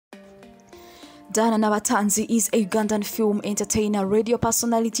Nabatanzi is a Ugandan film entertainer, radio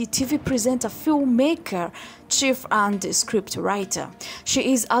personality, TV presenter, filmmaker, chief and script writer.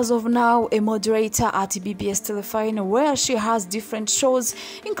 She is as of now a moderator at BBS Telefine, where she has different shows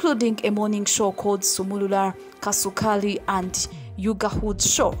including a morning show called Sumulula, Kasukali and Yugahood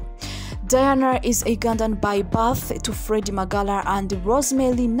Show. Diana is a Ugandan by birth to Freddie Magala and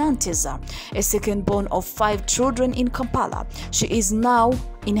Rosemary Nanteza, a second born of 5 children in Kampala. She is now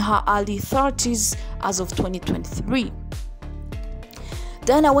in her early 30s as of 2023.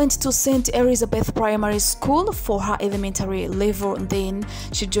 Diana went to St. Elizabeth Primary School for her elementary level, then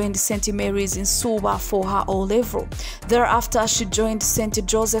she joined St. Mary's in Suba for her O-level. Thereafter, she joined St.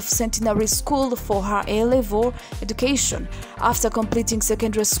 Joseph Centenary School for her A-level education. After completing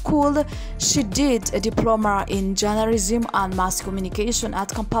secondary school, she did a diploma in journalism and mass communication at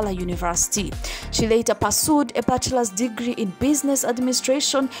Kampala University. She later pursued a bachelor's degree in business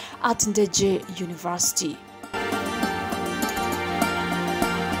administration at Ndeje University.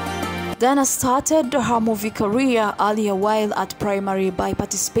 Diana started her movie career earlier while at primary by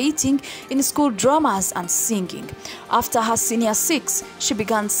participating in school dramas and singing. After her senior 6, she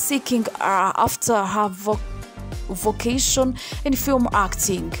began seeking after her vocation in film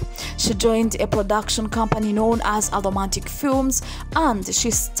acting. She joined a production company known as Aromantic Films, and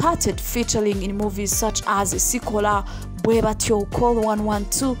she started featuring in movies such as Sikola, Bwebatyo, Call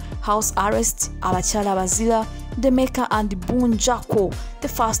 112, House Arrest, Abachala Bazila, The Maker and Bunjako, the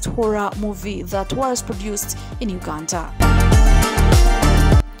first horror movie that was produced in Uganda.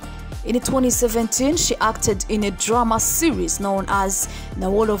 In 2017, she acted in a drama series known as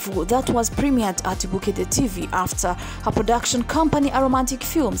Nawolovu that was premiered at Bukede TV after her production company Aromantic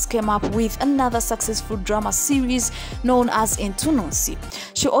Films came up with another successful drama series known as Entunonsi.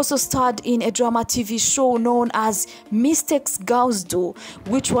 She also starred in a drama TV show known as Mistakes Girls Do,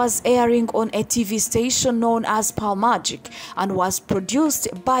 which was airing on a TV station known as Pearl Magic and was produced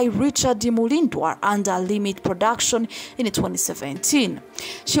by Richard Mulindwa under Limit Production in 2017.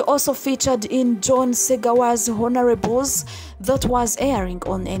 She also featured in John Segawa's Honorables that was airing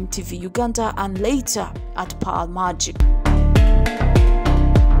on MTV Uganda and later at Pearl Magic.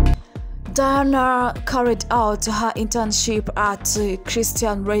 Diana carried out her internship at a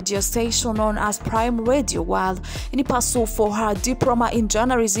Christian radio station known as Prime Radio while in pursuit for her diploma in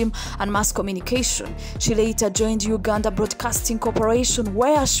journalism and mass communication. She later joined Uganda Broadcasting Corporation,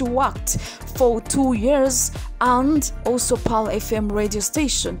 where she worked for 2 years, and also Pearl FM radio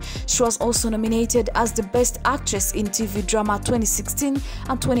station. She was also nominated as the Best Actress in TV Drama 2016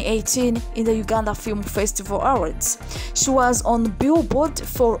 and 2018 in the Uganda Film Festival Awards. She was on Billboard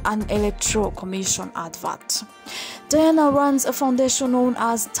for an Electoral Commission advert. Diana runs a foundation known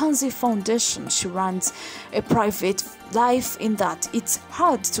as Tanzi Foundation. She runs a private life in that it's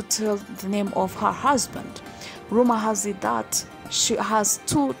hard to tell the name of her husband. Rumor has it that she has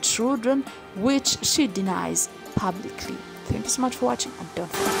 2 children, which she denies publicly. Thank you so much for watching, and don't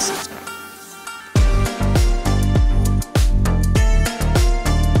forget to subscribe.